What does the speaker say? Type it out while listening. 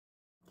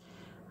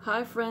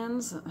Hi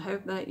friends, I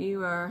hope that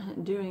you are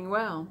doing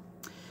well.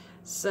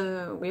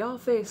 So we all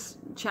face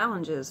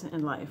challenges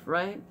in life,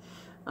 right?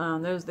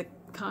 There's the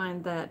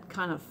kind that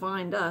kind of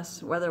find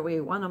us whether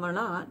we want them or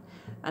not,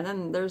 and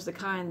then there's the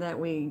kind that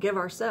we give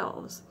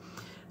ourselves.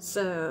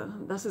 So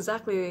that's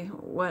exactly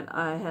what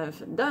I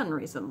have done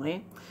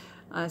recently.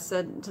 I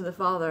said to the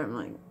Father, I'm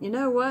like, you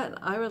know what?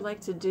 I would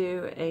like to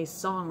do a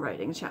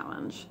songwriting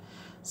challenge.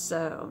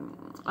 So,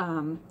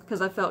 because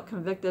I felt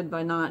convicted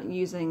by not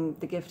using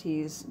the gift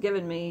He's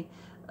given me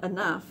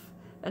enough.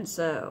 And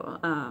so,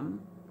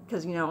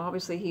 because, you know,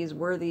 obviously He's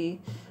worthy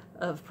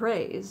of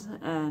praise.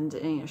 And,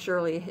 you know,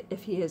 surely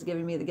if He has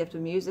given me the gift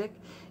of music,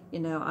 you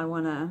know, I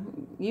want to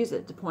use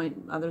it to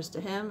point others to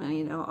Him, and,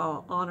 you know,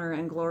 all honor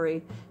and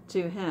glory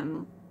to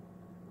Him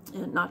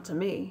and not to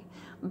me.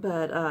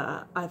 But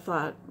I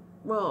thought,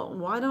 well,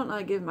 why don't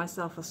I give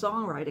myself a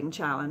songwriting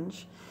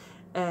challenge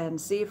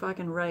and see if I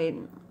can write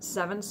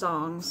 7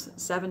 songs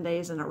 7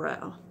 days in a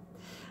row.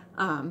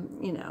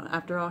 You know,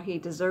 after all, He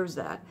deserves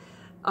that.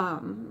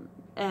 And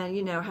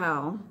you know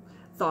how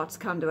thoughts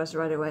come to us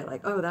right away,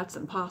 like, oh, that's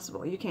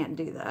impossible, you can't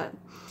do that.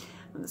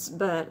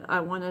 But I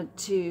wanted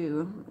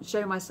to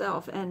show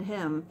myself and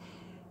Him,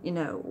 you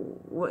know,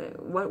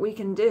 what we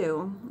can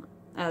do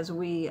as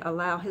we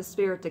allow His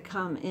Spirit to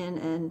come in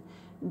and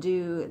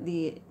do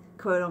the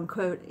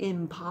quote-unquote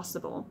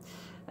impossible.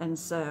 And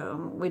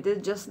so we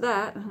did just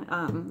that.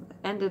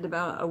 Ended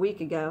about a week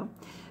ago.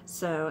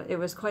 So it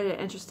was quite an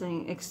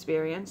interesting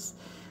experience.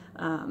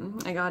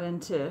 I got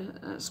into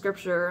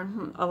scripture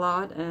a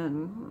lot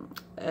and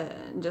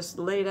just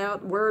laid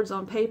out words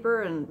on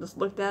paper and just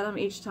looked at them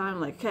each time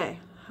like, okay,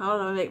 how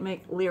do I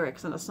make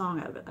lyrics and a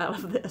song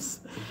out of this?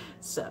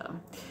 So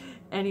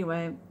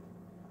anyway,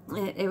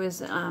 it was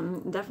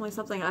definitely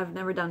something I've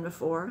never done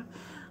before.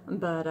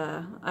 But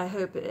I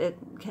hope it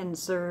can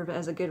serve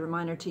as a good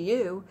reminder to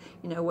you,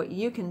 you know, what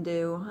you can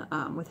do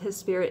with His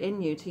Spirit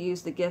in you to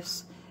use the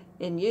gifts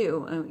in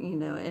you, you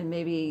know, and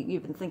maybe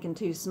you've been thinking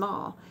too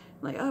small,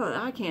 like, oh,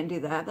 I can't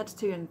do that, that's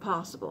too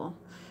impossible.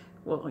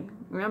 Well,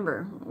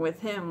 remember, with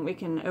Him we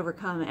can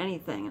overcome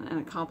anything and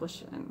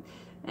accomplish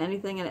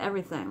anything and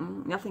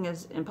everything. Nothing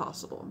is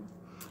impossible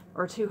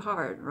or too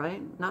hard,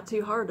 right? Not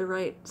too hard to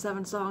write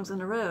 7 songs in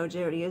a row,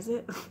 Jody, is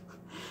it?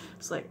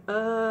 It's like,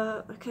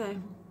 okay.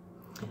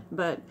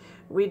 But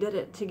we did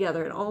it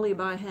together and only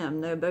by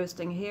Him. No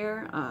boasting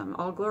here.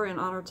 All glory and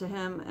honor to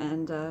Him.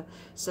 And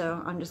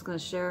so I'm just going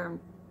to share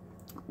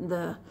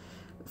the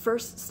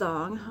first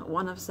song,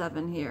 1 of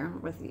 7 here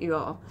with you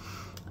all.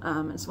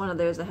 It's one of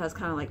those that has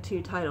kind of like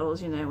 2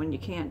 titles, you know, when you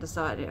can't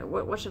decide, you know,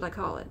 what should I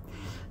call it?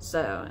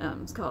 So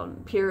it's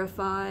called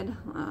Purified,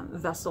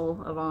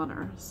 Vessel of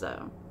Honor.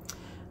 So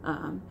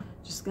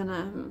just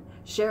gonna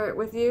share it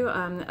with you.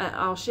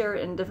 I'll share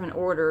it in different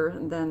order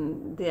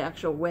than the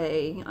actual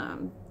way.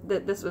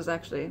 This was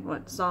actually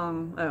what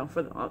song? Oh,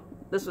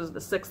 this was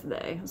the 6th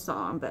day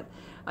song, but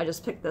I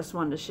just picked this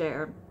one to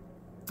share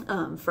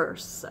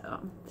first.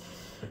 So,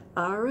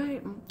 all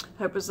right.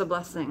 Hope it's a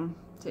blessing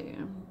to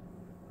you.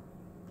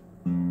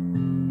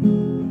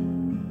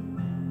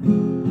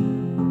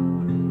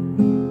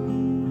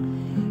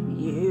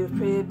 You've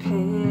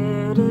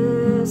prepared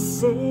a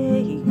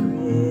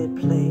sacred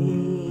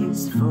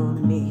place for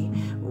me,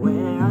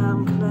 where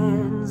I'm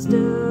cleansed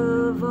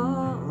of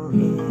all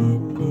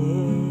iniquity,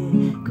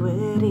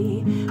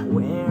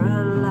 where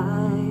a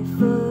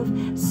life of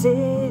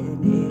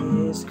sin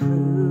is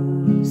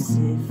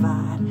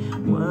crucified.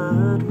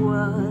 What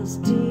was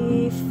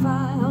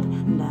defiled,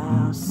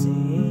 now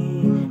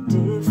sanctified.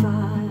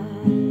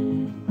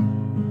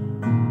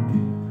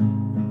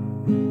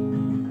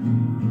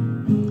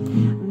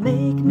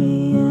 Make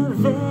me a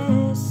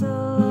vessel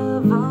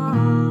of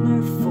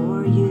honor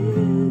for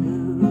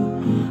you,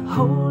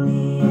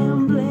 holy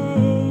and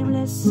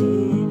blameless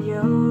in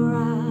your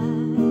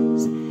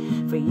eyes.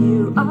 For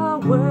you are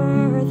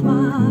worth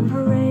my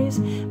praise.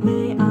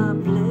 May I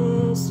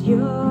bless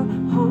your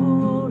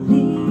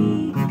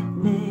holy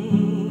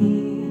name.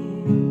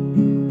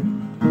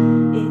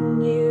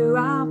 In you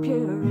I'll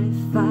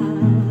purify.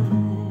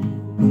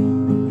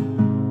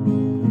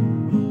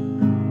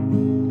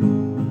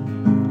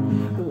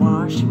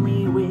 Wash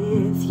me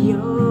with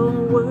your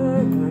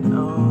word,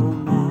 oh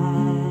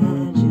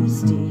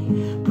majesty.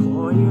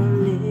 Pour your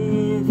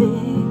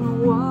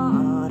living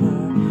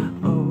water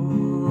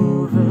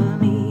over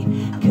me.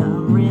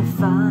 Come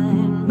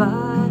refined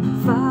by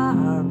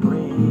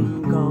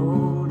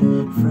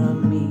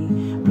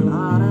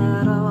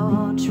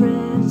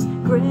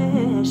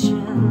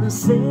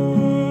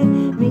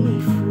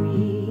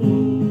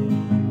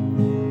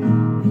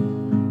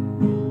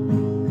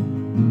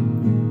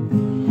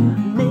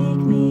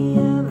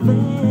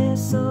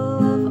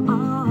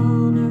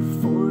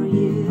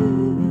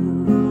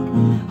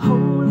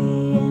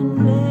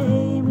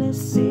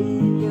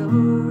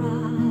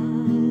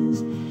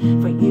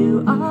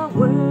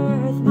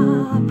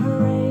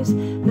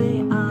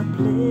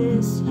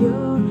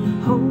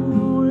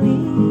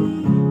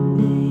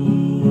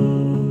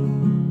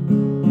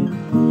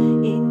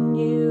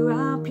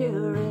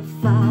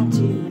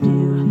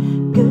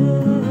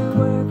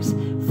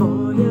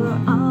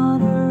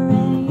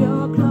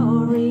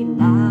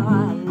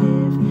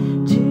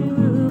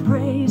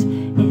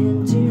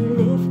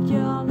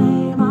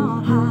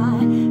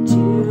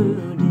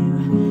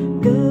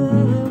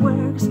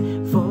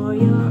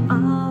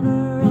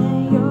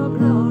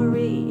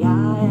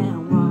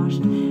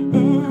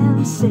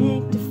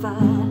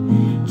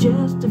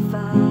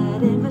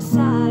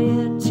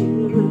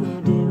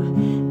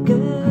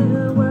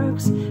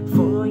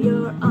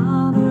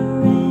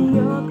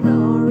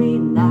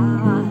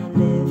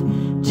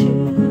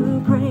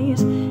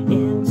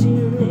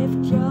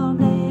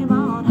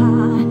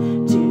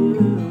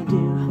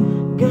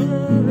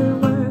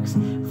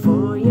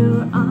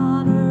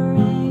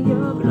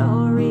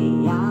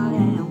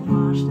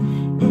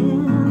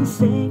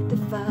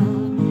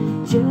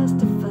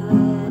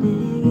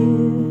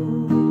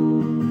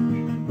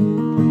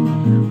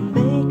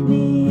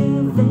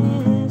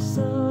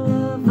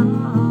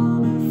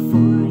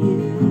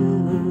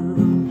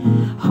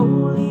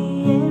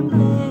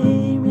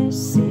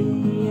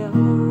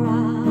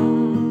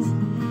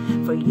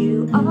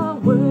you are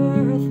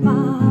worth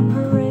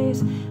my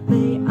praise.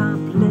 May I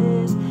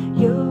bless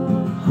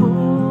your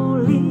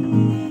holy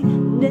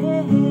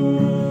name.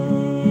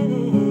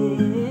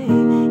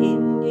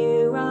 In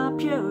you I'm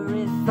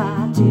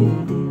purified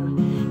to do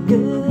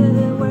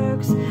good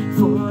works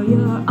for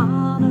your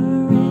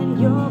honor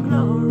and your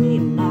glory.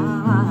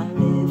 Now I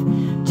live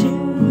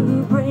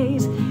to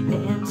praise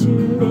and to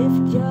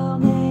lift your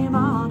name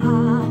on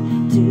high,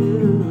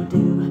 to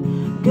do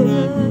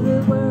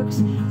good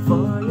works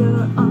for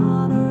your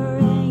honor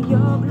and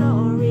your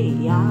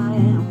glory. I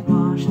am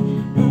washed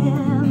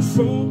and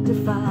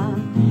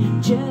sanctified,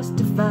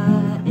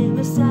 justified in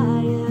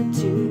Messiah,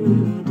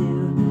 to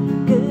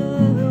do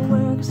good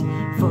works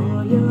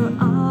for your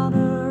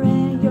honor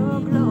and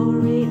your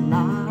glory.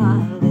 Now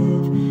I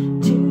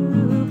live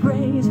to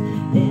praise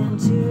and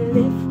to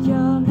lift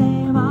your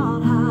name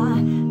on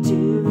high,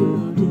 to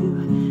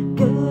do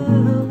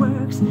good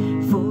works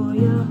for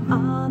your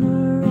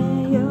honor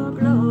and your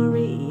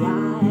glory.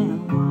 I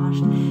am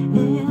washed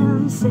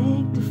and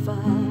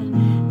sanctified,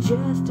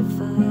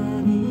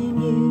 justified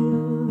in you.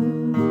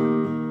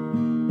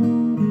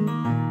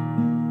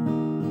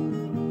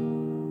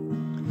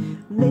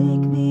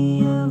 Make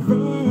me a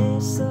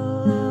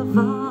vessel of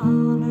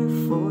honor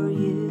for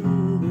you,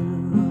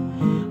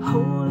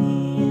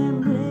 holy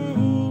and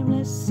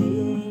blameless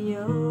in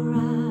your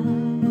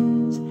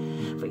eyes.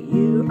 For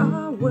you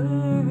are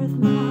worth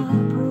my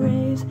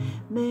praise.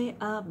 May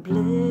I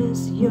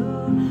bless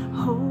your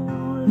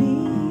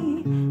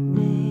holy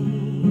name.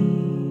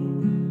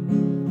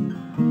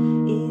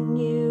 In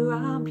you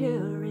I'm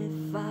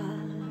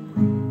purified.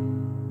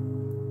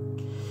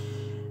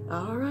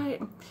 All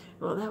right.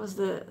 Well, that was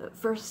the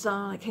first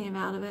song that came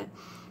out of it.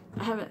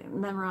 I haven't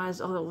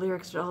memorized all the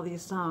lyrics to all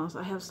these songs.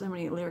 I have so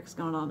many lyrics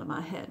going on in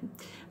my head.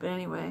 But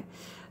anyway,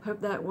 hope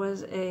that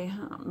was a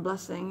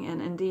blessing.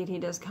 And indeed, he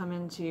does come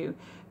in to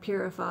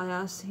purify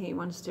us. He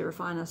wants to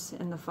refine us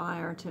in the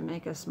fire to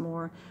make us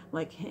more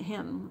like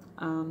him.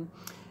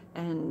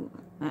 And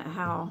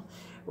how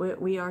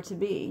we are to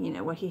be, you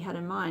know, what he had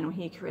in mind when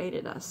he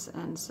created us.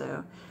 And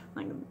so,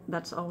 like,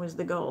 that's always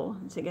the goal,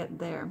 to get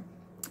there.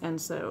 And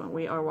so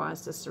we are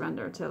wise to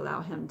surrender, to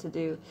allow him to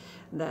do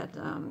that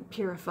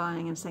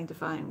purifying and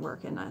sanctifying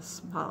work in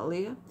us.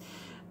 Hallelujah.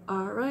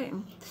 All right.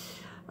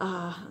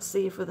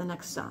 See you for the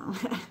next song.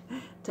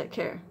 Take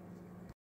care.